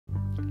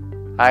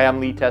Hi,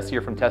 I'm Lee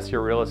Tessier from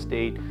Tessier Real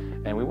Estate,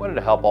 and we wanted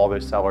to help all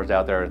those sellers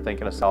out there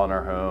thinking of selling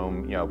their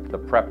home. You know, the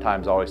prep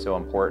time is always so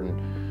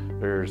important.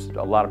 There's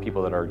a lot of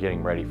people that are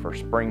getting ready for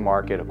spring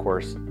market. Of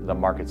course, the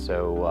market's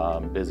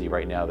so busy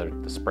right now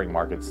that the spring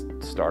market's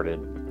started,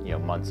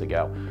 months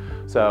ago.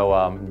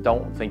 So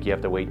don't think you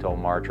have to wait till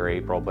March or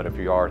April, but if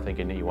you are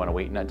thinking that you want to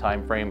wait in that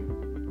time frame,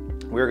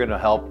 we're going to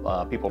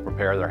help people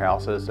prepare their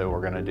houses. So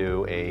we're going to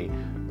do a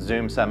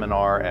Zoom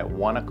seminar at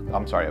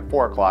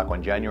 4 o'clock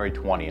on January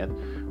 20th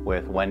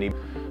with Wendy.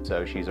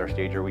 So she's our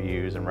stager we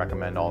use and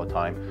recommend all the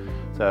time.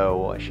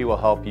 So she will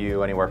help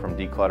you anywhere from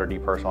declutter,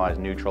 depersonalize,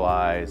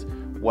 neutralize,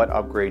 what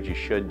upgrades you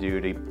should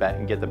do to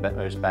get the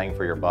most bang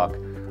for your buck.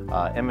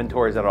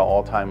 Inventory is at an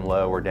all-time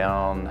low. We're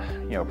down,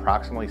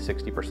 approximately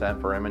 60%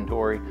 for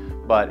inventory.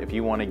 But if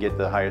you want to get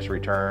the highest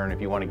return,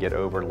 if you want to get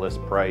over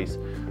list price,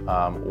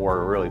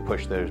 or really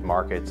push those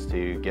markets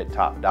to get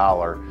top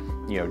dollar,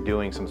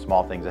 doing some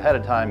small things ahead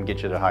of time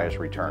get you the highest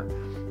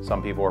return.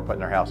 Some people are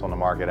putting their house on the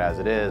market as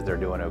it is. They're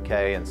doing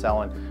okay and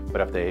selling. But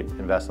if they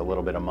invest a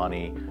little bit of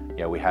money,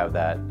 we have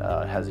that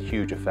has a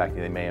huge effect.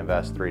 They may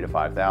invest $3,000 to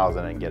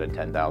 $5,000 and get a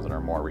 $10,000 or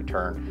more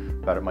return.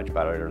 Much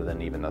better than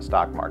even the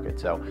stock market.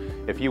 So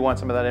if you want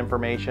some of that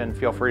information,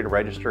 feel free to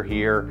register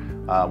here.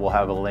 We'll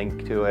have a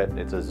link to it.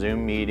 It's a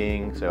Zoom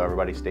meeting, so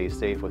everybody stays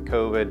safe with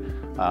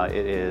COVID.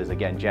 It is,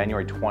 again,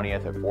 January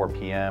 20th at 4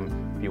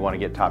 p.m. If you want to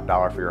get top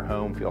dollar for your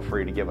home, feel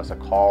free to give us a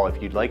call.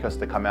 If you'd like us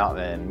to come out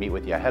and meet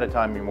with you ahead of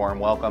time, you're more than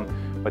welcome.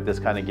 But this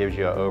kind of gives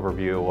you an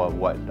overview of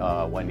what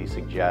Wendy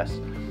suggests.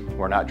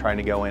 We're not trying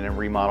to go in and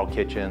remodel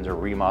kitchens or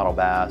remodel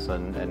baths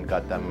and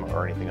gut them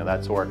or anything of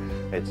that sort.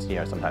 It's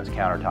sometimes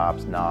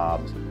countertops,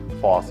 knobs,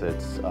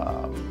 faucets,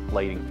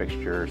 lighting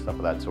fixtures, stuff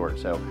of that sort.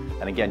 So,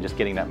 and again, just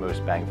getting that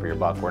most bang for your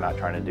buck. We're not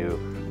trying to do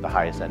the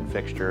highest end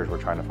fixtures. We're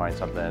trying to find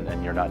something,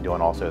 and you're not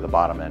doing also the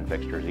bottom end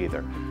fixtures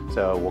either.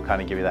 So we'll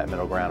kind of give you that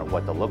middle ground of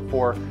what to look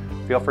for.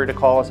 Feel free to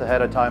call us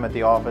ahead of time at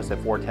the office at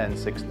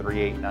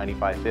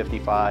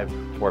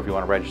 410-638-9555, or if you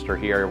want to register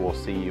here, we'll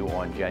see you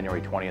on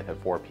January 20th at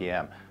 4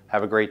 p.m.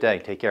 Have a great day.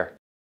 Take care.